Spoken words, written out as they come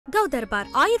GowDurbar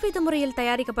ஆயுர்வேத முறையில்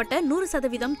தயாரிக்கப்பட்ட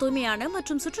 100% தூய்மையான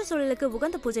மற்றும் சுற்றுச்சூழலுக்கு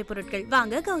உகந்த பூஜை பொருட்கள்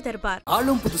வாங்க GowDurbar.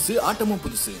 ஆளும் புதுசு ஆட்டமும்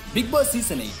புதுசு பிக் பாஸ்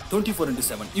சீசன் 8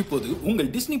 24/7 இப்போது உங்கள்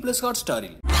டிஸ்னி பிளஸ் ஹாட்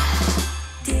ஸ்டாரில்.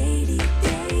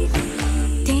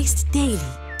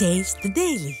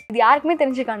 இது யாருக்குமே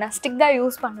தெரிஞ்சுக்காண்டா ஸ்டிக் தான்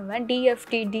யூஸ் பண்ணுவேன்.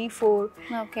 DFT D4.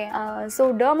 ஓகே. ஸோ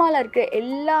டர்மால இருக்க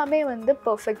எல்லாமே வந்து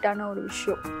பர்ஃபெக்டான ஒரு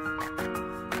விஷயம்.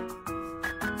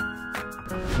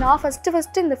 நான்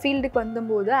ஃபஸ்ட்டு இந்த ஃபீல்டுக்கு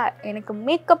வந்தபோது எனக்கு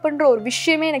மேக்கப்ன்ற ஒரு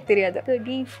விஷயமே எனக்கு தெரியாது.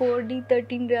 D4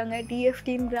 D13ன்றாங்க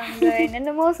DFTன்றாங்க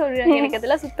என்னென்னமோ சொல்றாங்க. எனக்கு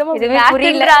அதெல்லாம் சுத்தமாக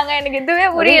புரியலறாங்க. எனக்கு எதுவுமே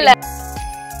புரியல.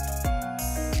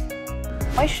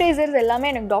 மாய்ஸ்சரைசர்ஸ் எல்லாமே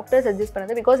எனக்கு டாக்டர் சஜஸ்ட்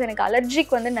பண்ணது. பிகாஸ் எனக்கு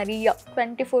அலர்ஜிக் வந்து நிறைய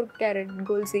 24 கேரட்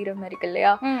கோல்ட் சீரம் இருக்கு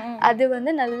இல்லையா, அது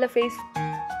வந்து நல்ல ஃபேஸ்.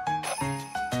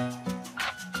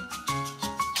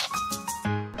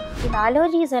 இந்த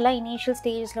அலர்ஜிஸ் எல்லாம் இனிஷியல்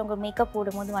ஸ்டேஜஸில் உங்கள் மேக்கப்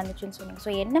போடும்போது வந்துச்சுன்னு சொன்னீங்க.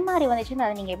 ஸோ என்ன மாதிரி வந்துச்சுன்னு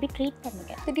அதை நீங்கள் எப்படி ட்ரீட்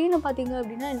பண்ணுங்க? திடீர்னு பார்த்தீங்க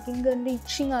அப்படின்னா எனக்கு இங்கேருந்து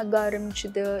இச்சிங் ஆக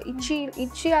ஆரம்பிச்சுது.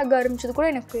 இச்சி ஆக ஆரம்பிச்சது கூட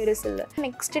எனக்கு பெருசு இல்லை.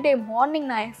 நெக்ஸ்ட் டே மார்னிங்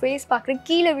நான் என் ஃபேஸ் பார்க்குறேன்,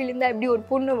 கீழே விழுந்தா எப்படி ஒரு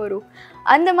பொண்ணு வரும்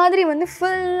அந்த மாதிரி வந்து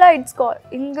ஃபுல்லாக இட்ஸ் கால்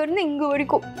இங்கேருந்து இங்கே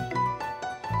வரைக்கும்.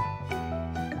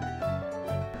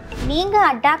 நீங்கள்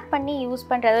அடாப்ட் பண்ணி யூஸ்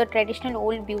பண்ணுறது ட்ரெடிஷ்னல்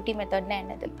ஓல்ட் பியூட்டி மெத்தட்னா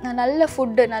என்னது? நல்ல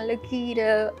ஃபுட்டு, நல்ல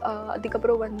கீரை,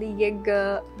 அதுக்கப்புறம் வந்து எக்கு,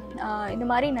 இந்த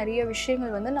மாதிரி நிறைய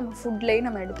விஷயங்கள் வந்து நம்ம ஃபுட்லேயே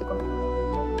நம்ம எடுத்துக்கணும்.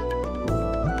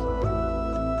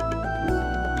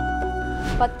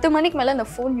 10 மணிக்கு மேலே அந்த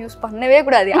ஃபோன் யூஸ் பண்ணவே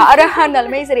கூடாது, யாராக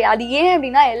இருந்தாலுமே சரி. அது ஏன்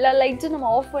அப்படின்னா எல்லா லைட்ஸும்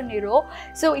நம்ம ஆஃப் பண்ணிடுறோம்.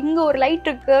 ஸோ இங்கே ஒரு லைட்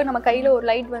இருக்குது, நம்ம கையில் ஒரு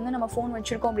லைட் வந்து நம்ம ஃபோன்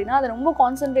வச்சுருக்கோம் அப்படின்னா அதை ரொம்ப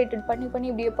கான்சன்ட்ரேட்டட் பண்ணி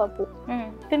இப்படியே பார்ப்போம்.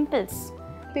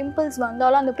 பிம்பிள்ஸ்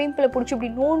வந்தாலும் அந்த பிம்பிளை பிடிச்சி இப்படி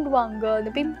நோண்டுவாங்க, அந்த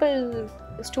பிம்பிள்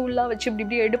ஸ்டூல்லாம் வச்சு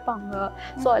இப்படி எடுப்பாங்க.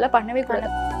 ஸோ அதெல்லாம் பண்ணவே கூடாது.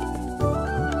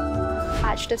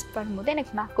 பேட்ச் டெஸ்ட் பண்ணும்போது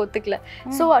எனக்கு மேக் ஒத்துக்கல.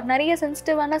 ஸோ நிறைய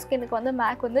சென்சிட்டிவான ஸ்கின்னுக்கு வந்து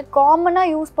மேக் வந்து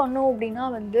காமனாக யூஸ் பண்ணோம் அப்படின்னா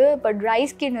வந்து இப்போ ட்ரை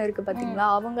ஸ்கின் இருக்குது பார்த்தீங்களா,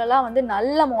 அவங்கெல்லாம் வந்து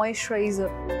நல்ல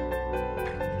மாய்ஸ்சரைசர்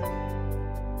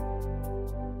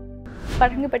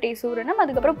பரங்கிப்பட்டை சூரணம்,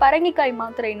 அதுக்கப்புறம் பரங்கிக்காய்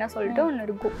மாத்திரைன்னா சொல்லிட்டு ஒன்று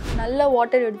இருக்கும். நல்ல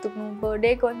வாட்டர் எடுத்துக்கணும். இப்போ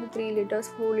டேக்கு வந்து 3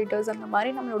 லிட்டர்ஸ் 4 லிட்டர்ஸ் அந்த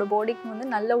மாதிரி நம்மளோட பாடிக்கு வந்து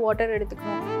நல்ல வாட்டர்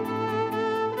எடுத்துக்கணும்.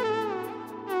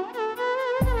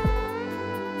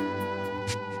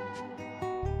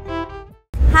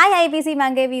 ஹாய் IBC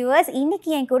Mangai viewers, இன்னைக்கு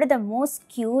என் கூட the most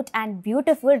cute and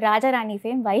beautiful Raja Rani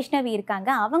fame Vaishnavi இருக்காங்க.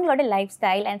 அவங்களோட life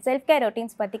style and self care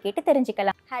routines பற்றி கேட்டு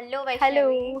தெரிஞ்சுக்கலாம். ஹலோ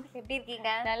வைஷ்ணவி, எப்படி இருக்கீங்க?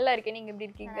 நல்லா இருக்கேன், நீங்கள் எப்படி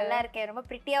இருக்கீங்க? நல்லா இருக்கேன், ரொம்ப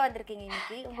ப்ரிட்டியாக வந்திருக்கீங்க.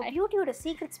 இன்னைக்கு உங்கள் பியூட்டியோட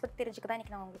சீக்ரெட்ஸ் பற்றி தெரிஞ்சுக்க தான்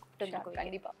இன்னைக்கு நான் உங்களுக்கு கூப்பிட்டு.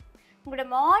 கண்டிப்பாக. உங்களோட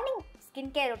மார்னிங்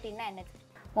ஸ்கின் கேர் ரொட்டீன்னா என்னது?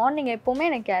 மார்னிங் எப்போவுமே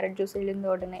எனக்கு கேரட் ஜூஸ் எழுந்த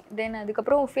உடனே, தென்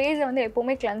அதுக்கப்புறம் ஃபேஸை வந்து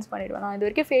எப்போவுமே கிளென்ஸ் பண்ணிவிடுவேன். நான் இது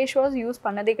வரைக்கும் ஃபேஸ் வாஷ் யூஸ்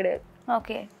பண்ணதே கிடையாது.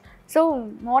 ஓகே. ஸோ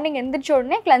மார்னிங் எந்திரிச்ச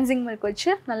உடனே கிளென்சிங் மில்க் வச்சு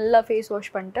நல்லா ஃபேஸ் வாஷ்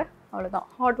பண்ணிட்டு அவ்வளோதான்.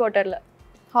 ஹாட்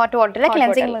வாட்டரில்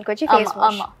கிளென்சிங் மில்க் வச்சு ஃபேஸ் வாஷ்.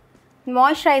 ஆமாம்.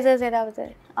 மாய்ஸ்சரைசர்ஸ் ஏதாவது?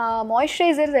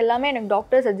 மாய்ஸ்சரைசர்ஸ் எல்லாமே எனக்கு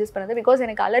டாக்டர் சஜஸ்ட் பண்ணது. பிகாஸ்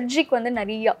எனக்கு அலர்ஜிக் வந்து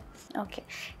நிறையா. ஓகே.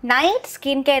 நைட்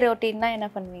ஸ்கின் கேர் ரொட்டீன்னா என்ன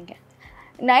பண்ணுவீங்க?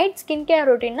 Night skin care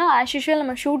ரொட்டீன்னா as usual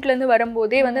நம்ம ஷூட்லேருந்து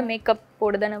வரும்போதே வந்து மேக்கப்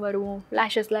போட தானே வருவோம்.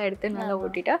 லேஷஸ்லாம் எடுத்து நல்லா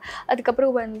ஓட்டிட்டு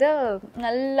அதுக்கப்புறம் வந்து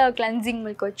நல்லா கிளென்சிங்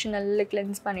மில்க் வச்சு நல்லா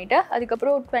கிளென்ஸ் பண்ணிவிட்டு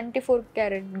அதுக்கப்புறம் 24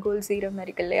 கேரட் கோல்ட் சீரம்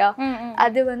இருக்கு இல்லையா,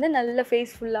 அது வந்து நல்ல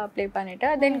ஃபேஸ் ஃபுல்லாக அப்ளை பண்ணிவிட்டு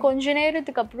தென் கொஞ்சம்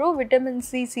நேரத்துக்கு அப்புறம் விட்டமின்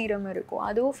C சீரம் இருக்கும்,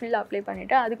 அதுவும் ஃபுல்லாக அப்ளை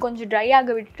பண்ணிவிட்டு அது கொஞ்சம் ட்ரை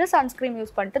ஆக விட்டுட்டு சன்ஸ்க்ரீம்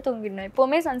யூஸ் பண்ணிட்டு தூங்கிடணும்.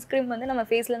 எப்போவுமே சன்ஸ்க்ரீம் வந்து நம்ம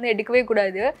ஃபேஸ்லேருந்து எடுக்கவே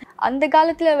கூடாது. அந்த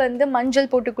காலத்தில் வந்து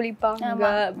மஞ்சள் போட்டு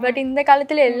குளிப்பாங்க, பட் இந்த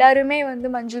காலத்தில் எல்லாருமே வந்து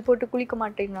மஞ்சள் போட்டு குளிக்க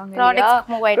மாட்டேங்கிறாங்க,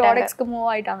 ப்ராடக்ட்ஸ்க்கு மூவ்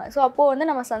ஆயிட்டாங்க. ஸோ அப்போ வந்து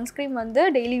நம்ம சன்ஸ்கிரீன் வந்து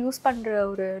டெய்லி யூஸ் பண்ற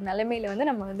ஒரு நிலைமையில வந்து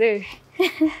நம்ம வந்து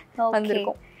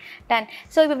வந்திருக்கோம். டன்.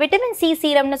 ஸோ இப்போ விட்டமின் C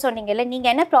சீரம்னு சொன்னீங்கல்ல, நீங்க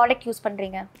என்ன ப்ராடக்ட் யூஸ்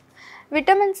பண்றீங்க?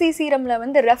 விட்டமின் C சீரம்ல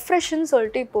வந்து ரெஃப்ரெஷ்ன்னு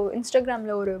சொல்லிட்டு இப்போ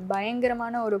இன்ஸ்டாகிராமில் ஒரு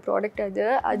பயங்கரமான ஒரு ப்ராடக்ட்,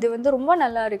 அது வந்து ரொம்ப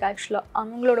நல்லா இருக்குது. ஆக்சுவலாக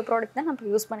அவங்களோட ப்ராடக்ட் தான் நான் இப்போ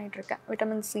யூஸ் பண்ணிட்டு இருக்கேன்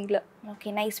விட்டமின் Cல.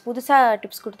 Okay, nice. புதுசாக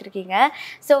டிப்ஸ் கொடுத்துருக்கீங்க.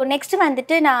 ஸோ நெக்ஸ்ட்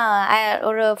வந்துட்டு நான்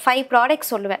ஒரு 5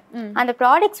 ப்ராடக்ட்ஸ் சொல்லுவேன். அந்த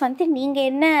ப்ராடக்ட்ஸ் வந்து நீங்கள்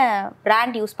என்ன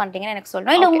பிராண்ட் யூஸ் பண்ணுறீங்கன்னு எனக்கு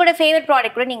சொல்லணும், இல்லை உங்களோட ஃபேவரட்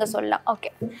ப்ராடக்ட் கூட நீங்கள் சொல்லலாம்.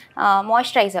 ஓகே.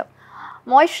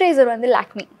 மாய்ஸ்சரைசர் வந்து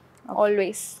லாக்மி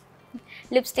ஆல்வேஸ்.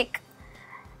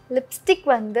 லிப்ஸ்டிக்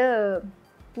வந்து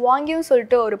வாங்கியும்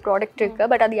சொல்லிட்டு ஒரு ப்ராடக்ட் இருக்குது,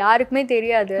 பட் அது யாருக்குமே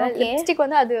தெரியாது. லிப்ஸ்டிக்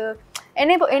வந்து அது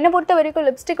என்னை பொறுத்த வரைக்கும்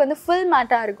லிப்ஸ்டிக் வந்து ஃபுல்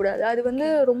மேட்டாக இருக்கக்கூடாது. அது வந்து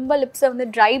ரொம்ப லிப்ஸை வந்து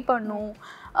ட்ரை பண்ணும்.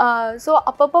 ஸோ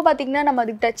அப்பப்போ பார்த்திங்கன்னா நம்ம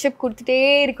அதுக்கு டச்சப் கொடுத்துட்டே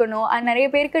இருக்கணும். அது நிறைய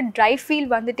பேருக்கு ட்ரை ஃபீல்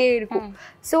வந்துகிட்டே இருக்கும்.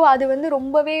 ஸோ அது வந்து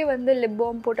ரொம்பவே வந்து லிப்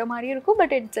பாம் போட்ட மாதிரி இருக்கும்,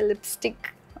 but it's a lipstick.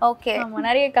 Okay. ஆமாம்,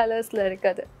 நிறைய கலர்ஸில்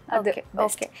இருக்குது அது.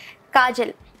 ஓகே.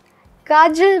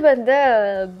 காஜல் வந்து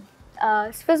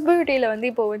ஸ்விஸ் பியூட்டியில் வந்து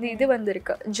இப்போ வந்து இது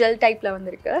வந்துருக்கு, ஜெல் டைப்பில்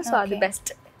வந்துருக்கு. ஸோ அது பெஸ்ட்.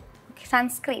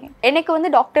 சன்ஸ்க்ரீன் எனக்கு வந்து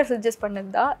டாக்டர் சஜஸ்ட் பண்ணது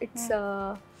தான். இட்ஸ்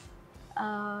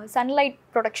சன்லைட்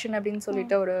ப்ரொடக்ஷன் அப்படின்னு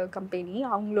சொல்லிட்டு ஒரு கம்பெனி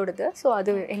அவங்களோடது. ஸோ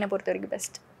அது என்னை பொறுத்த வரைக்கும்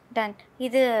பெஸ்ட். டன்.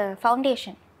 இது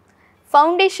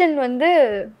ஃபவுண்டேஷன் வந்து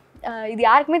இது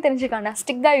யாருக்குமே தெரிஞ்சுக்காங்க, நான்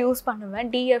ஸ்டிக் தான் யூஸ் பண்ணுவேன்,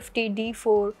 DFT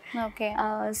D4. ஓகே.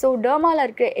 ஸோ டர்மாவில்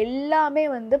இருக்க எல்லாமே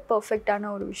வந்து பர்ஃபெக்டான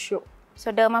ஒரு விஷயம். ஸோ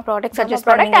டர்மா ப்ராடக்ட் சஜஸ்ட்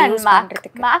பண்ணுங்க யூஸ்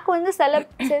பண்ணுறதுக்கு. மேக் வந்து சில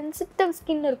சென்சிட்டிவ்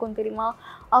ஸ்கின் இருக்கும் தெரியுமா,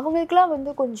 அவங்களுக்குலாம்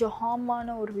வந்து கொஞ்சம்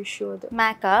ஹார்மான ஒரு விஷயம் அது.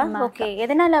 மேக்கா? ஓகே.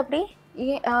 எதனால அப்படி?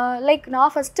 லைக்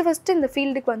நான் ஃபஸ்ட்டு இந்த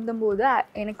ஃபீல்டுக்கு வந்தபோது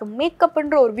எனக்கு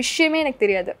மேக்கப்ன்ற ஒரு விஷயமே எனக்கு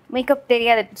தெரியாது. மேக்கப்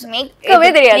தெரியாது,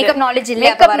 மேக்கப்பே தெரியாது, மேக்கப் நாலேஜ் இல்லை,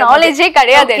 மேக்கப் நாலேஜே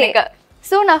கிடையாது எனக்கு.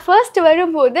 ஸோ நான் ஃபர்ஸ்ட்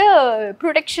வரும்போது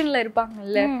ப்ரொடெக்ஷனில்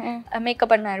இருப்பாங்கல்ல,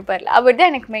 மேக்கப் பண்ண இருப்பார்ல, அவர்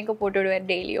தான் எனக்கு மேக்கப் போட்டு விடுவார்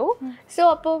டெய்லியும். ஸோ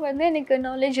அப்போது வந்து எனக்கு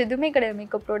நாலேஜ் எதுவுமே கிடையாது,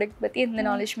 மேக்கப் ப்ராடக்ட் பற்றி எந்த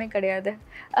நாலேஜுமே கிடையாது.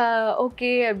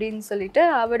 ஓகே அப்படின்னு சொல்லிட்டு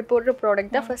அவர் போடுற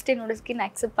ப்ராடக்ட் தான் ஃபர்ஸ்ட் என்னோட ஸ்கின்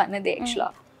அக்செப்ட் பண்ணது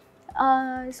ஆக்சுவலாக.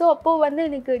 ஸோ அப்போது வந்து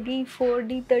எனக்கு D4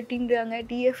 D13ன்றாங்க,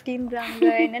 DFTன்றாங்க,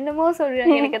 என்னென்னமோ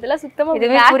சொல்கிறாங்க, எனக்கு அதெல்லாம்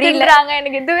சுத்தமாக புரியலறாங்க,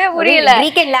 எனக்கு எதுவுமே புரியல,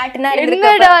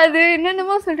 என்னடா அது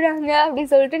என்னென்னமோ சொல்கிறாங்க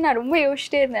அப்படின்னு சொல்லிட்டு நான் ரொம்ப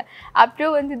யோசிச்சிட்டே இருந்தேன்.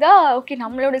 அப்புறம் வந்து தான் ஓகே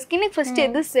நம்மளோட ஸ்கின்னுக்கு ஃபஸ்ட்டு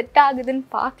எது செட் ஆகுதுன்னு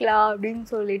பார்க்கலாம் அப்படின்னு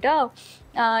சொல்லிட்டு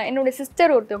என்னோடய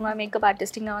சிஸ்டர் ஒருத்தவங்க மேக்கப்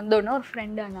ஆர்டிஸ்ட் இங்கே வந்தோன்னே ஒரு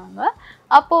ஃப்ரெண்ட் ஆனாங்க.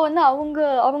 அப்போது வந்து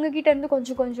அவங்கக்கிட்ட இருந்து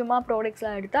கொஞ்சம் கொஞ்சமாக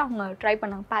ப்ராடக்ட்ஸ்லாம் எடுத்து அவங்க ட்ரை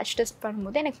பண்ணாங்க. பேட்ச் டெஸ்ட்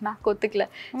பண்ணும்போது எனக்கு மேக் ஒத்துக்கல.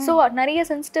 ஸோ நிறைய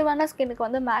சென்சிட்டிவான ஸ்கின்னுக்கு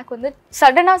வந்து மேக் வந்து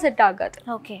சடனாக செட் ஆகாது.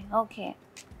 Okay okay.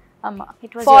 ஆமாம்,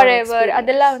 ஃபார் எவர்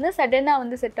அதெல்லாம் வந்து சடனாக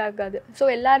வந்து செட் ஆகாது. ஸோ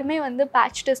எல்லாருமே வந்து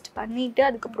பேட்ச் டெஸ்ட் பண்ணிவிட்டு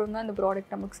அதுக்கப்புறம் தான் அந்த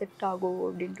ப்ராடக்ட் நமக்கு செட் ஆகும்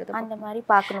அப்படின்றது அந்த மாதிரி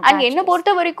பார்க்கணும். அண்ட் என்னை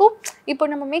பொறுத்த வரைக்கும் இப்போ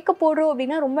நம்ம மேக்கப் போடுறோம்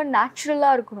அப்படின்னா ரொம்ப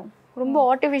நேச்சுரலாக இருக்கணும், ரொம்ப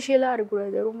ஆர்டிஃபிஷியலாக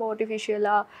இருக்கக்கூடாது. ரொம்ப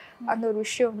ஆர்டிஃபிஷியலாக அந்த ஒரு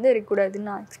விஷயம் வந்து இருக்கக்கூடாதுன்னு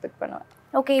நான் எக்ஸ்பெக்ட் பண்ணுவேன்.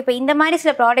 ஓகே. இப்போ இந்த மாதிரி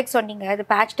சில ப்ராடக்ட்ஸ் சொன்னீங்க, அது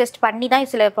பேட்ச் டெஸ்ட் பண்ணி தான்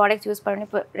சில ப்ராடக்ட்ஸ் யூஸ் பண்ணணும்.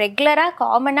 இப்போ ரெகுலராக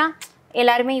காமனாக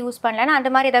எல்லாருமே யூஸ் பண்ணலன்னா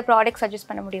அந்த மாதிரி ஏதாவது ப்ராடக்ட் சஜஸ்ட்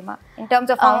பண்ண முடியுமா in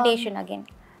terms of foundation? Again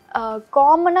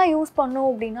காமனாக யூஸ் பண்ணோம்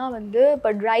அப்படின்னா வந்து இப்போ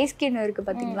ட்ரை ஸ்கின் இருக்குது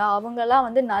பார்த்தீங்களா, அவங்கெல்லாம்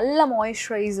வந்து நல்ல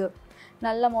மாய்ஸ்சரைசர்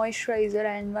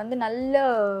அண்ட் வந்து நல்ல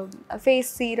ஃபேஸ்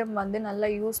சீரம் வந்து நல்லா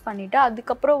யூஸ் பண்ணிவிட்டு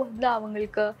அதுக்கப்புறம் வந்து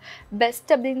அவங்களுக்கு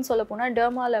பெஸ்ட் அப்படின்னு சொல்ல போனால்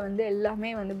டர்மாவில் வந்து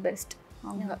எல்லாமே வந்து பெஸ்ட்.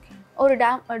 அவங்க ஒரு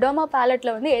டர்மா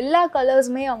பேலட்டில் வந்து எல்லா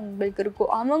கலர்ஸுமே அவங்களுக்கு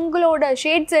இருக்கும், அவங்களோட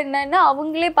ஷேட்ஸ் என்னென்னா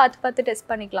அவங்களே பார்த்து டெஸ்ட்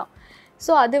பண்ணிக்கலாம்.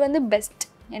 ஸோ அது வந்து பெஸ்ட்.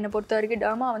 என்னை பொறுத்த வரைக்கும்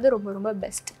டர்மா வந்து ரொம்ப ரொம்ப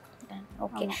பெஸ்ட்.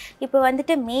 ஓகே. இப்போ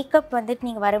வந்துட்டு மேக்கப் வந்துட்டு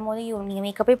நீங்கள் வரும்போது நீங்கள்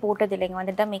மேக்கப்பே போட்டது இல்லைங்க,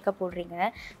 வந்துட்டு தான் மேக்கப் போடுறீங்க.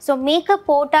 ஸோ மேக்கப்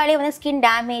போட்டாலே வந்து ஸ்கின்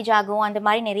டேமேஜ் ஆகும், அந்த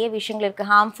மாதிரி நிறைய விஷயங்கள் இருக்குது,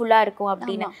 ஹார்ம்ஃபுல்லாக இருக்கும்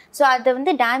அப்படின்னு. ஸோ அதை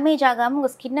வந்து டேமேஜ் ஆகாமல்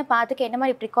உங்கள் ஸ்கின்னை பார்த்துக்க என்ன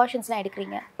மாதிரி ப்ரிகாஷன்ஸ்லாம்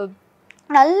எடுக்கிறீங்க?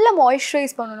 நல்ல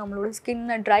மாய்ஸ்சரைஸ் பண்ணணும், நம்மளோட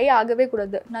ஸ்கின்னை ட்ரை ஆகவே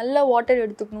கூடாது. நல்ல வாட்டர்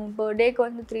எடுத்துக்கணும். இப்போ டேக்கு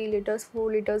வந்து 3 liters 4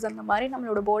 liters அந்த மாதிரி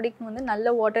நம்மளோட பாடிக்கு வந்து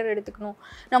நல்ல வாட்டர் எடுத்துக்கணும்.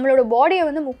 நம்மளோட பாடியை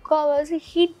வந்து முக்கால்வாசி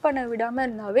ஹீட் பண்ண விடாமல்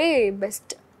இருந்தாவே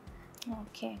பெஸ்ட்.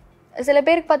 ஓகே. சில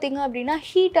பேருக்கு பார்த்தீங்க அப்படின்னா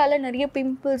ஹீட்டால் நிறைய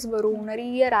பிம்பிள்ஸ் வரும்,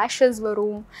 நிறைய ரேஷஸ்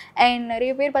வரும். அண்ட்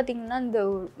நிறைய பேர் பார்த்தீங்கன்னா இந்த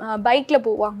பைக்கில்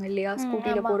போவாங்க இல்லையா,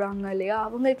 ஸ்கூட்டியில் போகிறாங்க இல்லையா,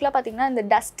 அவங்களுக்குலாம் பார்த்தீங்கன்னா இந்த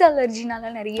டஸ்ட்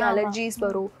அலர்ஜினால நிறைய அலர்ஜிஸ்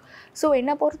வரும். ஸோ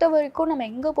என்னை பொறுத்த வரைக்கும் நம்ம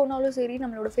எங்கே போனாலும் சரி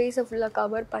நம்மளோட ஃபேஸை ஃபுல்லாக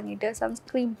கவர் பண்ணிவிட்டு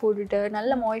சன்ஸ்க்ரீன் போட்டுட்டு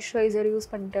நல்ல மாய்ஸ்சரைசர்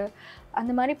யூஸ் பண்ணிட்டு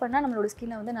அந்த மாதிரி பண்ணால் நம்மளோட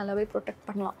ஸ்கின்னை வந்து நல்லாவே ப்ரொடெக்ட்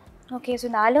பண்ணலாம். ஓகே. ஸோ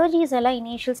இந்த அலர்ஜிஸ் எல்லாம்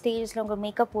இனிஷியல் ஸ்டேஜஸில் உங்கள்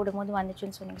மேக்கப் போடும்போது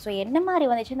வந்துச்சுன்னு சொன்னீங்க. ஸோ என்ன மாதிரி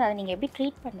வந்துச்சுன்னு அதை நீங்கள் எப்படி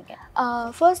ட்ரீட் பண்ணுங்க?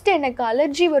 ஃபர்ஸ்ட்டு எனக்கு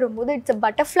அலர்ஜி வரும்போது இட்ஸ் அ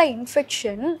பட்டர்ஃப்ளை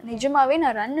இன்ஃபெக்ஷன். நிஜமாகவே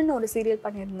நான் ரன்னு ஒரு சீரியல்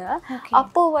பண்ணியிருந்தேன்.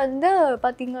 அப்போது வந்து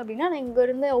பார்த்தீங்க அப்படின்னா நான்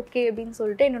இங்கேருந்து ஓகே அப்படின்னு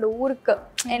சொல்லிட்டு என்னோடய ஊருக்கு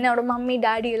என்னோடய மம்மி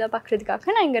டேடி எல்லாம்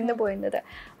பார்க்குறதுக்காக நான் இங்கேருந்து போயிருந்தது.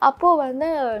 அப்போது வந்து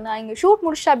நான் இங்கே ஷூட்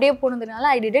முடிச்சுட்டு அப்படியே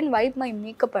போனதுனால I didn't vibe my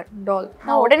makeup and all.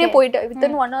 நான் உடனே போயிட்டேன்,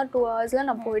 வித்தின் 1 or 2 hours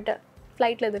நான் போயிட்டேன்,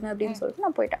 ஃப்ளைட்டில் தானே அப்படின்னு சொல்லிட்டு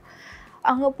நான் போயிட்டேன்.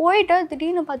 அங்கே போயிட்டு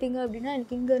திடீர்னு பார்த்தீங்க அப்படின்னா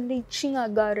எனக்கு இங்கேருந்து இச்சிங்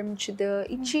ஆக ஆரம்பிச்சுது.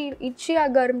 இச்சி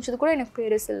ஆக ஆரம்பிச்சது கூட எனக்கு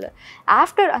பெருசு இல்லை.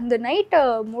 ஆஃப்டர் அந்த நைட்டை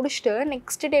முடிச்சுட்டு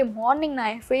நெக்ஸ்ட் டே மார்னிங்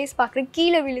நான் என் ஃபேஸ் பார்க்குறேன்,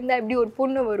 கீழே விழுந்தா எப்படி ஒரு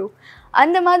புண்ணு வரும்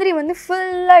அந்த மாதிரி வந்து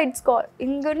ஃபுல்லாக இட்ஸ் கால்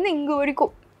இங்கேருந்து இங்கே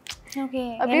வரைக்கும்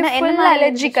அப்படியே ஃபுல்லாக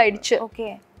அலர்ஜிக் ஆகிடுச்சு. ஓகே.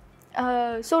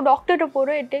 ஸோ டாக்டர்கிட்ட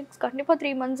போகிறோம், இட் டேக்ஸ் கண்டிப்பாக 3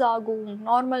 months ஆகும்.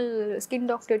 நார்மல் ஸ்கின்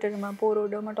டாக்டர்கிட்ட நம்ம போகிறோம்,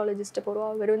 டெர்மட்டாலஜிஸ்ட்டை போகிறோம்,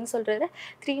 அவர் வந்து சொல்கிறாரு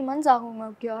 3 months ஆகுங்க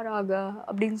க்யூர் ஆக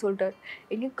அப்படின்னு சொல்லிட்டார்.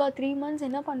 எனக்கா 3 months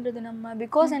என்ன பண்ணுறது நம்ம,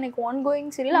 பிகாஸ் எனக்கு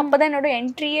ஆன்கோயிங் சீரியல் அப்போ தான் என்னோட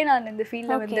என்ட்ரியே நான் இந்த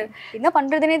ஃபீல்டில் வந்து என்ன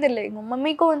பண்ணுறதுனே தெரியல. எங்கள்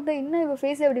மம்மிக்கும் வந்து இன்னும் இவள்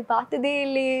ஃபேஸை இப்படி பார்த்ததே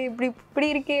இல்லையே, இப்படி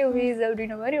இருக்கே ஃபேஸ்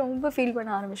அப்படின்ற மாதிரி ரொம்ப ஃபீல்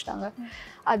பண்ண ஆரம்பிச்சிட்டாங்க.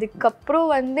 அதுக்கப்புறம்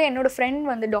வந்து என்னோடய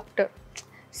ஃப்ரெண்ட் வந்து டாக்டர்,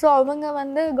 ஸோ அவங்க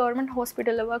வந்து கவர்மெண்ட்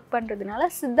ஹாஸ்பிட்டலில் ஒர்க் பண்ணுறதுனால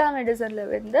சித்தா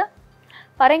மெடிசனில் வந்து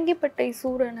பரங்கிப்பட்டை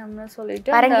சூரணம்னு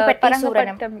சொல்லிட்டு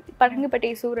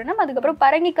பரங்கிப்பட்டை சூரணம், அதுக்கப்புறம்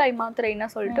பரங்கிக்காய் மாத்திரைன்னு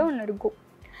சொல்லிட்டு ஒன்று இருக்கும்.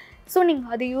 ஸோ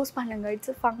நீங்கள் அதை யூஸ் பண்ணுங்கள்.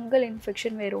 இட்ஸ் ஃபங்கல்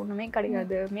இன்ஃபெக்ஷன், வேறு ஒன்றுமே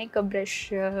கிடையாது. மேக்கப் ப்ரஷ்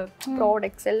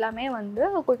ப்ராடக்ட்ஸ் எல்லாமே வந்து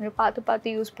கொஞ்சம்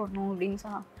பார்த்து யூஸ் பண்ணணும் அப்படின்னு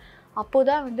சொன்னாங்க. அப்போது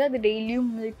தான் வந்து அது டெய்லியும்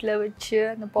மில்கில் வச்சு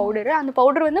அந்த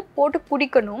பவுடர் வந்து போட்டு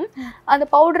குடிக்கணும். அந்த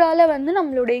பவுடரால் வந்து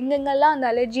நம்மளோட எங்கெங்கெல்லாம் அந்த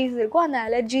அலர்ஜிஸ் இருக்கோ அந்த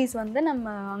அலர்ஜிஸ் வந்து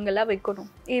நம்ம அங்கெல்லாம் வைக்கணும்.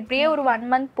 இப்படியே ஒரு 1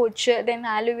 மந்த் போச்சு. தென்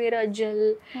ஆலோவேரா ஜெல்,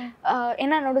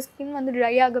 ஏன்னா என்னோட ஸ்கின் வந்து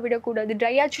ட்ரை ஆக விடக்கூடாது,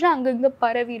 ட்ரை ஆச்சுன்னா அங்கங்கே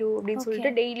பரவிடும் அப்படின்னு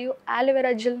சொல்லிட்டு டெய்லியும்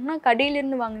ஆலோவேரா ஜெல்னா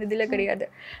கடையிலேருந்து வாங்கினதுல கிடையாது,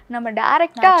 நம்ம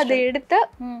டேரெக்டாக அதை எடுத்து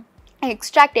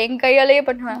எக்ஸ்ட்ராக்ட் என் கையாலேயே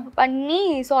பண்ணி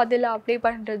ஸோ அதில் அப்ளை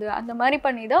பண்ணுறது அந்த மாதிரி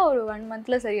பண்ணி தான் ஒரு 1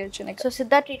 மந்தில் சரியாச்சு எனக்கு. ஸோ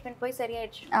சித்தா ட்ரீட்மெண்ட் போய்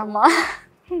சரியாயிடுச்சு. ஆமாம்.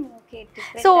 ஓகே.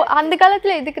 ஸோ அந்த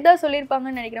காலத்தில் இதுக்கு தான்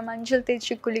சொல்லியிருப்பாங்கன்னு நினைக்கிறேன், மஞ்சள்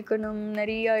தேய்ச்சி குளிக்கணும்,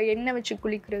 நிறைய எண்ணெய் வச்சு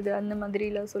குளிக்கிறது அந்த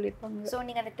மாதிரிலாம் சொல்லியிருப்பாங்க. ஸோ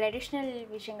நீங்கள் அந்த ட்ரெடிஷ்னல்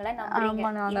விஷயங்களை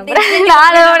ஆமாம் நான்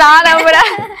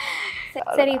நம்புறேன்.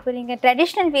 சரி, இப்போ நீங்கள்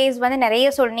ட்ரெடிஷ்னல் வேஸ் வந்து நிறைய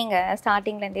சொன்னீங்க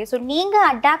ஸ்டார்டிங்லேருந்தே. ஸோ நீங்கள்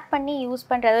அடாப்ட் பண்ணி யூஸ்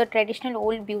பண்ணுறது ட்ரெடிஷ்னல்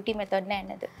ஓல்ட் பியூட்டி மெத்தட்னா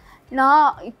என்னது? நான்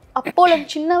அப்போல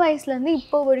சின்ன வயசுலேருந்து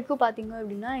இப்போ வரைக்கும் பார்த்தீங்க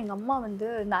அப்படின்னா எங்கள் அம்மா வந்து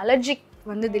இந்த அலர்ஜிக்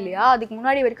வந்தது இல்லையா, அதுக்கு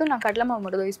முன்னாடி வரைக்கும் நான் கடலை மாவு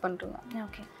மட்டும் யூஸ் பண்ணிருந்தேன்.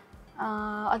 ஓகே.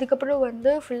 அதுக்கப்புறம்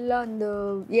வந்து ஃபுல்லாக அந்த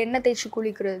எண்ணெய் தேய்ச்சி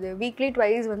குளிக்கிறது வீக்லி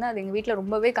 2 வந்து அது எங்கள் வீட்டில்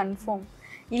ரொம்பவே கன்ஃபார்ம்.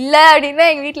 இல்லை அப்படின்னா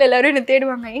எங்கள் வீட்டில் எல்லோரும் என்னை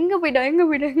தேடுவாங்க, எங்கே போயிட்டா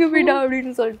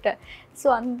அப்படின்னு சொல்லிட்டேன். ஸோ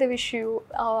அந்த விஷயம்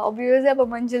ஆப்வியஸாக அப்போ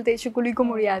மஞ்சள் தேய்ச்சி குளிக்க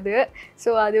முடியாது. ஸோ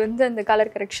அது வந்து அந்த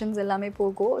கலர் கரெக்ஷன்ஸ் எல்லாமே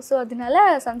போகும். ஸோ அதனால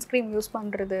சன்ஸ்க்ரீம் யூஸ்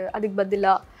பண்ணுறது அதுக்கு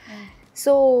பதிலாக.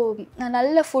 ஸோ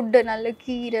நல்ல ஃபுட்டு, நல்ல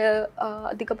கீரை,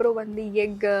 அதுக்கப்புறம் வந்து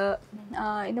எக்கு,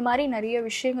 இந்த மாதிரி நிறைய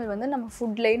விஷயங்கள் வந்து நம்ம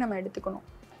ஃபுட்லேயே நம்ம எடுத்துக்கணும்.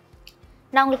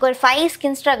 நான் உங்களுக்கு ஒரு 5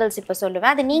 ஸ்கின் ஸ்ட்ரகிள்ஸ் இப்போ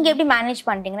சொல்லுவேன், அதை நீங்கள் எப்படி மேனேஜ்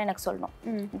பண்ணுறீங்கன்னு எனக்கு சொல்லணும்.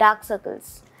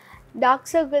 டார்க்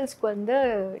சர்க்கிள்ஸ்க்கு வந்து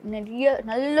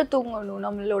நல்லா தூங்கணும்,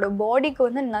 நம்மளோட பாடிக்கு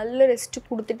வந்து நல்ல ரெஸ்ட்டு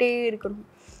கொடுத்துட்டே இருக்கணும்,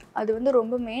 அது வந்து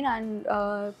ரொம்ப மெயின். அண்ட்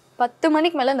 10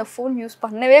 மணிக்கு மேலே அந்த ஃபோன் யூஸ்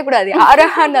பண்ணவே கூடாது,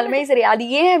 யாராக இருந்தாலுமே சரி. அது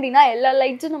ஏன் அப்படின்னா எல்லா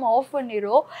லைட்ஸும் நம்ம ஆஃப்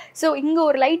பண்ணிடுறோம். ஸோ இங்கே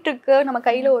ஒரு லைட் இருக்குது, நம்ம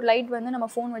கையில் ஒரு லைட் வந்து நம்ம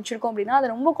ஃபோன் வச்சுருக்கோம் அப்படின்னா அதை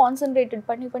ரொம்ப கான்சன்ட்ரேட்டட்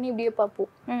பண்ணி இப்படியே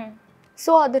பார்ப்போம்.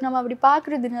 ஸோ அது நம்ம அப்படி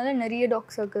பார்க்குறதுனால நிறைய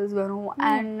டார்க் சர்க்கிள்ஸ் வரும்.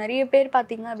 அண்ட் நிறைய பேர்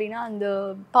பார்த்திங்க அப்படின்னா அந்த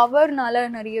பவர்னால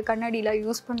நிறைய கண்ணாடிலாம்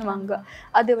யூஸ் பண்ணுவாங்க,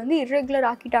 அது வந்து இர்ரெகுலர்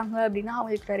ஆக்கிட்டாங்க அப்படின்னா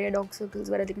அவங்களுக்கு நிறைய டார்க்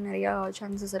சர்க்கிள்ஸ் வரதுக்கு நிறையா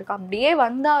சான்சஸ் இருக்குது. அப்படியே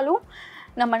வந்தாலும்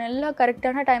நம்ம நல்லா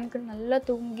கரெக்டான டைமுக்கு நல்லா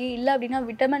தூங்கி, இல்லை அப்படின்னா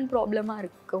விட்டமின் ப்ராப்ளமாக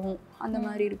இருக்கும், அந்த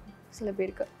மாதிரி இருக்கும் சில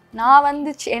பேருக்கு.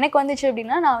 எனக்கு வந்துச்சு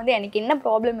அப்படின்னா நான் வந்து எனக்கு என்ன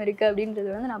ப்ராப்ளம் இருக்குது அப்படின்றது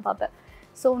வந்து நான் பார்ப்பேன்.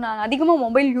 ஸோ நான் அதிகமாக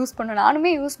மொபைல் யூஸ் பண்ணுவேன்,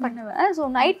 நானுமே யூஸ் பண்ணுவேன். ஸோ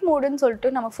நைட் மோடுன்னு சொல்லிட்டு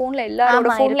நம்ம ஃபோனில்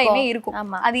எல்லாரோட ஃபோன்லையுமே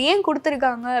இருக்கும். அது ஏன்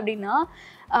கொடுத்துருக்காங்க அப்படின்னா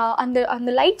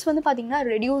அந்த லைட்ஸ் வந்து பார்த்திங்கன்னா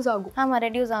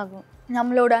ரெடியூஸ் ஆகும்.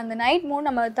 நம்மளோட அந்த நைட் மோட்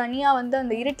நம்ம தனியாக வந்து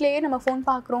அந்த இருட்டிலேயே நம்ம ஃபோன்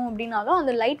பார்க்குறோம் அப்படின்னாலும்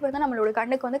அந்த லைட் வந்து நம்மளோட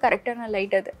கண்ணுக்கு வந்து கரெக்டான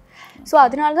லைட் அது. ஸோ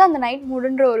அதனால தான் அந்த நைட்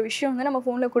மோடுன்ற ஒரு விஷயம் வந்து நம்ம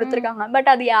ஃபோனில் கொடுத்துருக்காங்க. பட்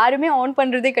அது யாருமே ஆன்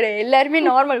பண்ணுறதே கிடையாது, எல்லாருமே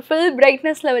நார்மல் ஃபுல்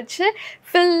பிரைட்னஸில் வச்சு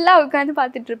ஃபுல்லாக உட்காந்து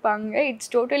பார்த்துட்டு இருப்பாங்க.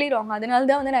 It's totally wrong. அதனால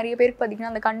தான் வந்து நிறைய பேருக்கு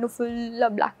பார்த்திங்கன்னா அந்த கண்ணு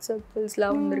ஃபுல்லாக பிளாக்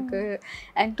சர்க்கிள்ஸ்லாம் வந்துருக்கு.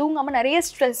 அண்ட் தூங்காமல் நிறைய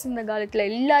ஸ்ட்ரெஸ் இந்த காலத்தில்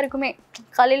எல்லாருக்குமே.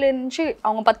 காலையில் இருந்துச்சு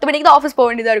அவங்க 10 மணிக்கு தான் ஆஃபீஸ் போக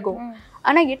வேண்டியதாக இருக்கும்.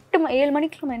 ஆனால் 7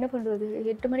 மணிக்கு நம்ம என்ன பண்ணுறது,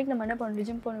 8 மணிக்கு நம்ம என்ன பண்ணுறது,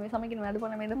 ஜிம் போகணுமே, சமைக்கணுமே, அது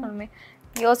பண்ணணுமே, இது பண்ணணுமே.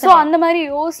 ஸோ அந்த மாதிரி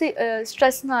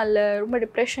ஸ்ட்ரெஸ்னால, ரொம்ப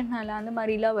டிப்ரெஷன்னால அந்த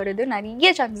மாதிரிலாம் வருது, நிறைய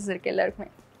சான்சஸ் இருக்குது எல்லாருக்குமே.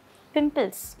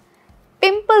 பிம்பிள்ஸ்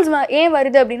ஏன்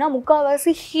வருது அப்படின்னா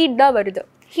முக்கால்வாசி ஹீட் தான் வருது.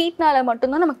 ஹீட்னால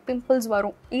மட்டும்தான் நமக்கு பிம்பிள்ஸ்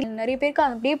வரும். நிறைய பேருக்கு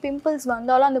அப்படியே பிம்பிள்ஸ்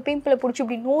வந்தாலும் அந்த பிம்பிளை பிடிச்சி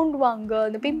இப்படி நோண்டுவாங்க,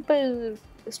 அந்த பிம்பிள்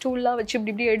ஸ்டூல்லாம் வச்சு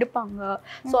இப்படி எடுப்பாங்க.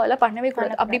 ஸோ அதெல்லாம் பண்ணவே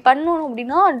கூடாது. அப்படி பண்ணணும்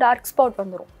அப்படின்னா டார்க் ஸ்பாட்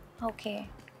வந்துடும். ஓகே,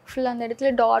 ஃபுல்லாக அந்த இடத்துல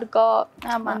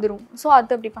டார்க்காக வந்துடும். ஸோ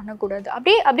அது அப்படி பண்ணக்கூடாது,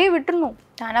 அப்படியே விட்டுறணும்,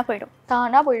 தானாக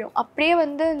போயிடும். அப்படியே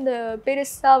வந்து இந்த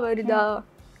பெருசாக வருதா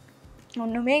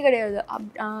ஒன்றுமே கிடையாது.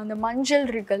 அந்த மஞ்சள்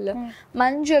இருக்குல்ல,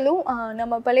 மஞ்சளும்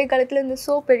நம்ம பழைய காலத்தில் இந்த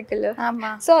சோப் இருக்குல்ல,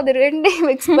 ஸோ அது ரெண்டையும்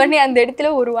மிக்ஸ் பண்ணி அந்த இடத்துல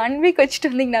ஒரு 1 வீக் வச்சுட்டு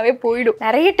வந்தீங்கன்னாவே போயிடும்.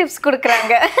 நிறைய டிப்ஸ்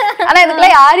கொடுக்குறாங்க, ஆனால்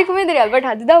இதுக்கெல்லாம் யாருக்குமே தெரியாது. பட்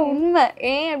அதுதான் உண்மை.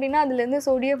 ஏன் அப்படின்னா அதுலேருந்து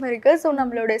சோடியம் இருக்குது. ஸோ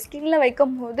நம்மளோட ஸ்கின்ல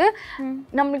வைக்கும் போது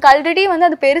நம்மளுக்கு ஆல்ரெடி வந்து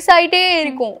அது பெருசாயிட்டே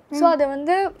இருக்கும். ஸோ அதை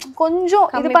வந்து கொஞ்சம்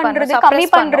கம்மி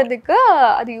பண்ணுறதுக்கு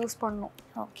அது யூஸ் பண்ணணும்.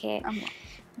 ஓகே, ஆமாம்.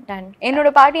 என்னோட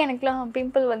பாட்டி எனக்குலாம்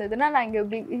பிம்பிள் வந்ததுன்னா நான் இங்கே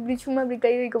இப்படி சும்மா இப்படி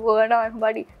கை வைக்க போவேன்னா எங்கள்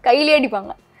பாட்டி கையிலே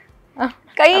அடிப்பாங்க,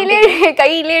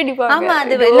 கையிலே அடிப்பாங்க,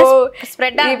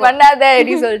 பண்ணாத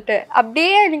அப்படி சொல்லிட்டு.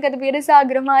 அப்படியே எனக்கு அது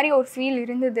பெருசாகிற மாதிரி ஒரு ஃபீல்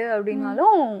இருந்தது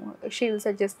அப்படின்னாலும் she will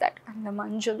suggest that அந்த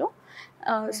மஞ்சளும்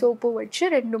சோப்பு வச்சு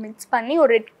 2 மிக்ஸ் பண்ணி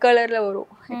ஒரு ரெட் கலரில் வரும்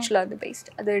ஆக்சுவலாக அந்த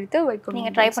பேஸ்ட், அதை எடுத்து வைக்கணும்.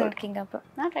 நீங்கள் ட்ரை பண்ணிருக்கீங்க? அப்போ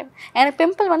நான் ட்ரை எனக்கு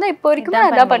பிம்பிள் வந்து இப்போ வரைக்கும்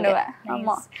நான் அதான் பண்ணுவேன்.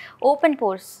 ஆமாம்.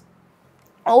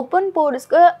 ஓப்பன்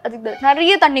போர்ஸ்க்கு அதுக்கு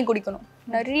நிறைய தண்ணி குடிக்கணும்,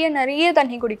 நிறைய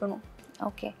தண்ணி குடிக்கணும்.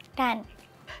 ஓகே. டேன்.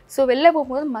 ஸோ வெளில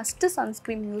போகும்போது மஸ்ட்டு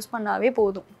சன்ஸ்க்ரீன் யூஸ் பண்ணாவே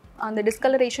போதும், அந்த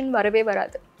டிஸ்கலரேஷன் வரவே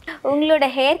வராது. உங்களோட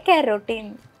ஹேர் கேர் ரொட்டீன்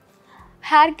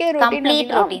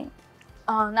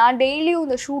நான் டெய்லியும்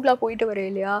இந்த ஷூட்லாம் போயிட்டு வரேன்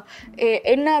இல்லையா,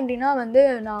 என்ன அப்படின்னா வந்து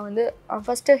நான் வந்து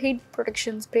ஃபஸ்ட்டு ஹீட்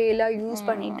ப்ரொடெக்ஷன் ஸ்ப்ரேலாம் யூஸ்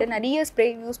பண்ணிவிட்டு நிறைய ஸ்ப்ரே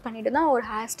யூஸ் பண்ணிட்டு தான் ஒரு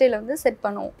ஹேர் ஸ்டைல் வந்து செட்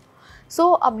பண்ணுவோம். ஸோ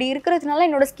அப்படி இருக்கிறதுனால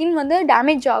என்னோடய ஸ்கின் வந்து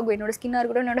டேமேஜ் ஆகும். என்னோடய ஸ்கின்னாக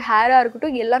இருக்கட்டும், என்னோடய ஹேராக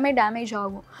இருக்கட்டும், எல்லாமே டேமேஜ்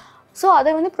ஆகும். ஸோ அதை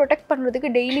வந்து ப்ரொடெக்ட்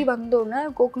பண்ணுறதுக்கு டெய்லி வந்தோடனே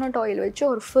கோகோனட் ஆயில் வச்சு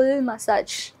ஒரு ஃபுல்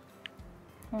மசாஜ்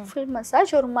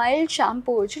ஒரு மைல்ட்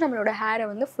ஷாம்பு வச்சு நம்மளோட ஹேரை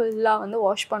வந்து ஃபுல்லாக வந்து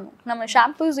வாஷ் பண்ணுவோம். நம்ம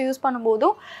ஷாம்பூஸ் யூஸ்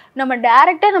பண்ணும்போதும் நம்ம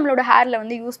டேரெக்டாக நம்மளோட ஹேரில்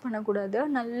வந்து யூஸ் பண்ணக்கூடாது.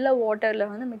 நல்ல வாட்டரில்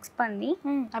வந்து மிக்ஸ் பண்ணி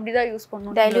அப்படி தான் யூஸ்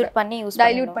பண்ணணும்.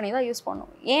 டைல்யூட் பண்ணி தான் யூஸ்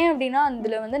பண்ணணும். ஏன் அப்படின்னா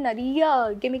அதில் வந்து நிறையா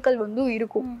கெமிக்கல் வந்து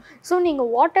இருக்கும். ஸோ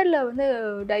நீங்கள் வாட்டரில் வந்து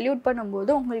டைல்யூட்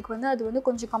பண்ணும்போது உங்களுக்கு வந்து அது வந்து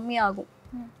கொஞ்சம் கம்மியாகும்.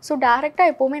 ஸோ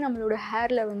டேரெக்டாக எப்போவுமே நம்மளோட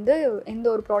ஹேரில் வந்து எந்த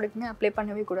ஒரு ப்ராடக்ட்டுமே அப்ளை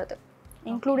பண்ணவே கூடாது,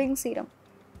 இன்க்ளூடிங் சீரம்.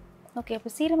 ஓகே, அப்போ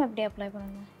சீரம் எப்படி அப்ளை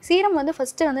பண்ணணும்? சீரம் வந்து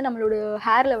ஃபஸ்ட்டு வந்து நம்மளோட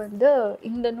ஹேரில் வந்து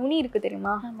இந்த நுனி இருக்குது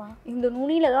தெரியுமா, இந்த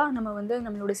நுனியில் தான் நம்ம வந்து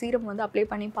நம்மளோட சீரம் வந்து அப்ளை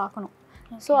பண்ணி பார்க்கணும்.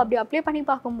 ஸோ அப்படி அப்ளை பண்ணி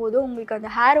பார்க்கும்போது உங்களுக்கு அந்த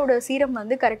ஹேரோட சீரம்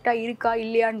வந்து கரெக்டாக இருக்கா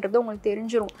இல்லையான்றது உங்களுக்கு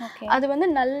தெரிஞ்சிடும். அது வந்து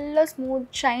நல்ல ஸ்மூத்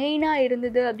ஷைனாக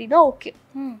இருந்தது அப்படின்னா ஓகே,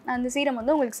 அந்த சீரம்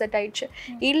வந்து உங்களுக்கு செட் ஆயிடுச்சு.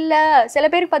 இல்லை சில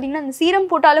பேருக்கு பார்த்தீங்கன்னா அந்த சீரம்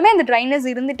போட்டாலுமே அந்த ட்ரைனஸ்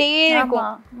இருந்துகிட்டே இருக்கும்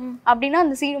அப்படின்னா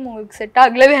அந்த சீரம் உங்களுக்கு செட்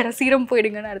ஆகல, வேறு சீரம்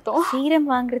போயிடுங்கன்னு அர்த்தம். சீரம்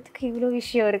வாங்குறதுக்கு இவ்வளோ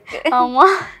விஷயம் இருக்குது.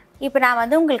 ஆமாம். இப்போ நான்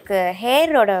வந்து உங்களுக்கு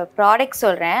ஹேரோட ப்ராடக்ட்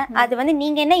சொல்கிறேன், அது வந்து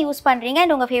நீங்கள் என்ன யூஸ் பண்ணுறீங்க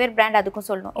அண்ட் உங்கள் ஃபேவரட் பிராண்ட் அதுக்கும்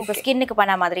சொல்லணும். இப்போ ஸ்கின்னுக்கு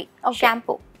பண்ண மாதிரி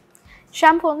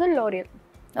ஷாம்பு வந்து லோரியல்.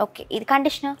 ஓகே, இது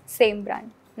conditioner same brand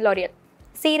L'Oréal.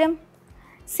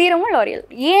 சீரமும் L'Oréal.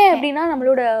 ஏன் அப்படின்னா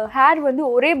நம்மளோட ஹேர் வந்து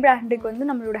ஒரே பிராண்டுக்கு வந்து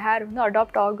நம்மளோட ஹேர் வந்து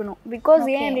அடாப்ட் ஆகணும். பிகாஸ்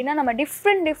ஏன் அப்படின்னா நம்ம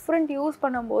டிஃப்ரெண்ட் யூஸ்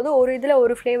பண்ணும்போது ஒரு இதில்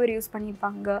ஒரு ஃப்ளேவர் யூஸ்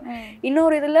பண்ணியிருப்பாங்க,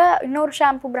 இன்னொரு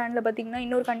ஷாம்பு பிராண்டில் பார்த்தீங்கன்னா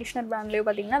இன்னொரு கண்டிஷனர் பிராண்ட்லேயும்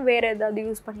பார்த்தீங்கன்னா வேறு ஏதாவது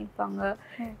யூஸ் பண்ணியிருப்பாங்க.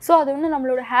 ஸோ அது வந்து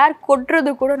நம்மளோட ஹேர்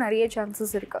கொட்டுறது கூட நிறைய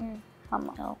சான்சஸ் இருக்கு.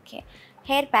 ஆமாம். ஓகே,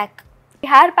 ஹேர்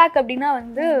பேக் அப்படின்னா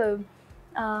வந்து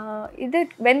இது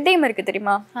வெந்தயம் இருக்குது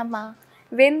தெரியுமா? ஆமாம்.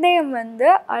 வெந்தயம் வந்து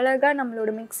அழகாக நம்மளோட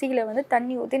மிக்சியில் வந்து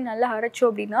தண்ணி ஊற்றி நல்லா அரைச்சோம்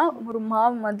அப்படின்னா ஒரு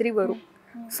மாவு மாதிரி வரும்.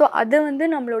 ஸோ அதை வந்து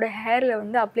நம்மளோட ஹேரில்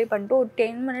வந்து அப்ளை பண்ணிட்டு ஒரு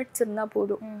 10 மினிட்ஸ் இருந்தால்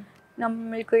போதும்.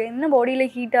 நம்மளுக்கு என்ன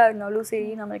பாடியில் ஹீட்டாக இருந்தாலும் சரி,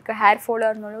 நம்மளுக்கு ஹேர்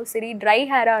ஃபாலாக இருந்தாலும் சரி, ட்ரை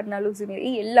ஹேராக இருந்தாலும்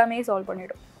சரி, எல்லாமே சால்வ்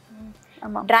பண்ணிவிடும்.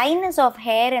 ஆமாம். Dryness of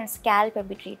hair and scalp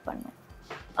எப்படி ட்ரீட் பண்ணும்?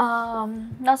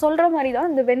 நான் சொல்கிற மாதிரி தான்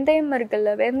இந்த வெந்தயம்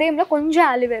இருக்குல்ல, வெந்தயமில் கொஞ்சம்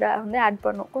ஆலிவேரா வந்து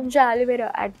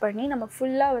ஆட் பண்ணி நம்ம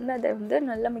ஃபுல்லாக வந்து அதை வந்து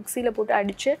நல்லா மிக்சியில் போட்டு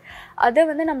அடித்து அதை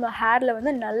வந்து நம்ம ஹேரில்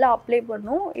வந்து நல்லா அப்ளை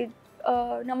பண்ணணும்.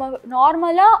 நம்ம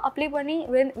நார்மலாக அப்ளை பண்ணி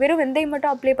வெறும் வெந்தயம்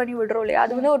மட்டும் அப்ளை பண்ணி விடுறோம் இல்லையா,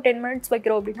 அது வந்து ஒரு 10 மினிட்ஸ்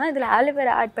வைக்கிறோம் அப்படின்னா இதில்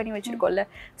ஆலிவேரா ஆட் பண்ணி வச்சுருக்கோம்ல,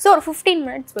 ஸோ ஒரு 15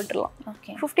 மினிட்ஸ் விட்டுடலாம்.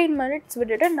 15 மினிட்ஸ்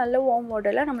விட்டுட்டு நல்ல வார்ம்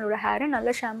வாட்டரில் நம்மளோட ஹேரை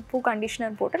நல்ல ஷாம்பூ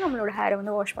கண்டிஷனர் போட்டு நம்மளோட ஹேரை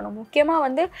வந்து வாஷ் பண்ணணும். முக்கியமாக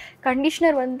வந்து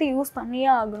கண்டிஷனர் வந்து யூஸ்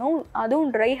பண்ணியே ஆகணும்,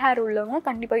 அதுவும் ட்ரை ஹேர் உள்ளவங்க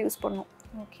கண்டிப்பாக யூஸ் பண்ணணும்.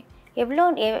 ஓகே,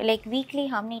 எவ்வளோ like weekly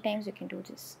how many times you can do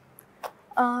this?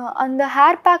 அந்த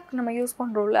ஹேர் பேக் நம்ம யூஸ்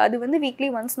பண்ணுறோம்ல அது வந்து வீக்லி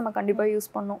ஒன்ஸ் நம்ம கண்டிப்பாக யூஸ்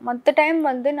பண்ணணும். மற்ற டைம்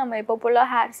வந்து நம்ம எப்போ போல்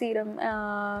ஹேர்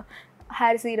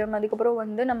சீரம் அதுக்கப்புறம்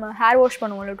வந்து நம்ம ஹேர் வாஷ்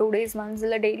பண்ணுவோம்ல 2 days ஒன்ஸ்,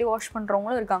 இல்லை டெய்லி வாஷ்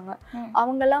பண்ணுறவங்களும் இருக்காங்க.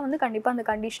 அவங்கெல்லாம் வந்து கண்டிப்பாக அந்த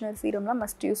கண்டிஷனர் சீரம்லாம்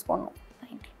மஸ்ட் யூஸ் பண்ணணும்.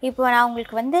 இப்போ நான்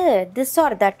உங்களுக்கு வந்து திஸ்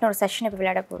ஆர் தட்னு ஒரு செஷன் இப்போ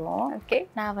விளையாட போகிறோம். ஓகே,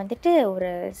 நான் வந்துட்டு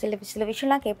ஒரு சில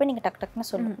விஷயம்லாம் கேட்பேன், நீங்கள்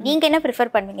டக்குன்னு சொல்லணும். நீங்கள் என்ன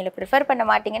ப்ரிஃபர் பண்ணுவீங்க, இல்லை ப்ரிஃபர் பண்ண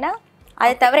மாட்டிங்கன்னா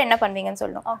அதை தவிர என்ன பண்ணுவீங்கன்னு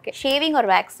சொல்லணும். ஓகே, ஷேவிங் ஒரு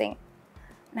வேக்சிங்?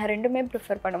 நான் ரெண்டுமே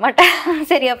ப்ரிஃபர் பண்ண மாட்டேன்.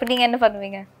 சரி, அப்போ நீங்கள் என்ன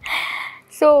பண்ணுவீங்க?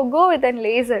 So go with and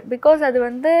laser. Because அது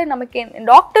வந்து நமக்கு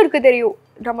டாக்டருக்கு தெரியும்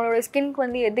நம்மளோட ஸ்கின்க்கு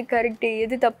வந்து எது கரெக்டு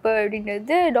எது தப்பு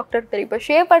அப்படின்றது டாக்டருக்கு தெரியும். இப்போ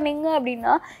ஷேவ் பண்ணிங்க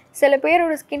அப்படின்னா சில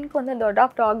பேரோட ஸ்கின்க்கு வந்து அது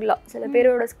அடாப்ட் ஆகலாம், சில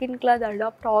பேரோட ஸ்கின்க்குலாம் அது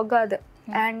அடாப்ட் ஆகாது.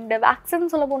 அண்ட்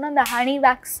வேக்சின் சொல்ல போனால் அந்த ஹனி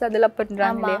வேக்ஸ் அதெல்லாம்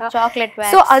பண்ணுறாங்க இல்லையா, சாக்லேட்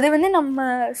வேக்ஸ். ஸோ அது வந்து நம்ம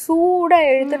சூடாக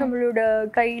எடுத்து நம்மளோட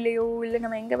கையிலையோ இல்லை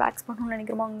நம்ம எங்கே வேக்ஸ் பண்ணணும்னு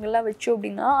நினைக்கிறோமோ அங்கெல்லாம் வச்சோம்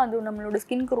அப்படின்னா அது நம்மளோட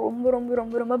ஸ்கின்க்கு ரொம்ப ரொம்ப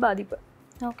ரொம்ப ரொம்ப பாதிப்பு.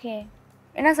 ஓகே,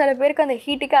 ஏன்னா சில பேருக்கு அந்த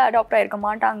ஹீட்டுக்கு அடாப்ட் ஆகிருக்க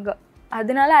மாட்டாங்க,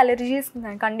 அதனால அலர்ஜிஸ்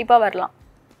கண்டிப்பாக வரலாம்.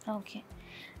 Okay,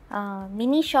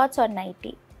 mini shorts R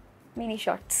nightie? Mini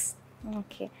shorts.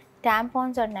 Okay,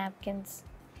 tampons or napkins?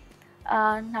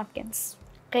 Napkins.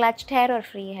 Clutched hair or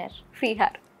free hair? Free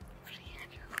hair.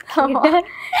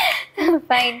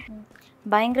 Fine.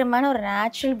 பயங்கரமான ஒரு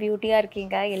நேச்சுரல் பியூட்டியாக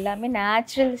இருக்கீங்க, எல்லாமே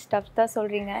நேச்சுரல் ஸ்டஃப் தான்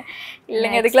சொல்கிறீங்க.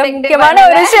 இல்லைங்க, இதுக்கெல்லாம் முக்கியமான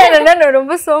ஒரு விஷயம் என்னென்னா நான்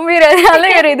ரொம்ப சோம்பேறியால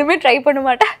வேறு எதுவுமே ட்ரை பண்ண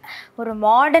மாட்டேன். ஒரு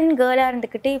மாடர்ன் கேர்ளாக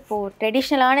இருந்துக்கிட்டு இப்போது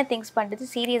ட்ரெடிஷ்னலான திங்ஸ் பண்ணுறது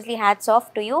seriously hats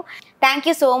off to you.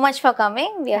 Thank you so much for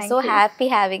coming. We are so happy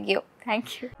having you.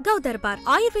 Thank you. கௌதர்பார்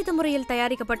ஆயுர்வேத முறையில்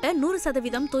தயாரிக்கப்பட்ட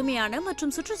 100% தூய்மையான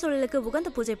மற்றும் சுற்றுச்சூழலுக்கு உகந்த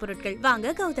பூஜை பொருட்கள்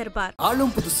வாங்க கௌதர்பார்.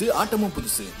 ஆளும் புதுசு ஆட்டமும்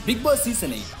புதுசு பிக் பாஸ்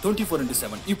சீசன் 8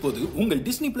 24/7 இப்போது உங்கள்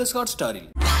டிஸ்னி பிளஸ் ஹாட் ஸ்டாரில்.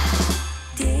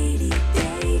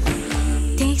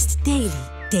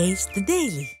 Taste the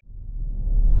Daily.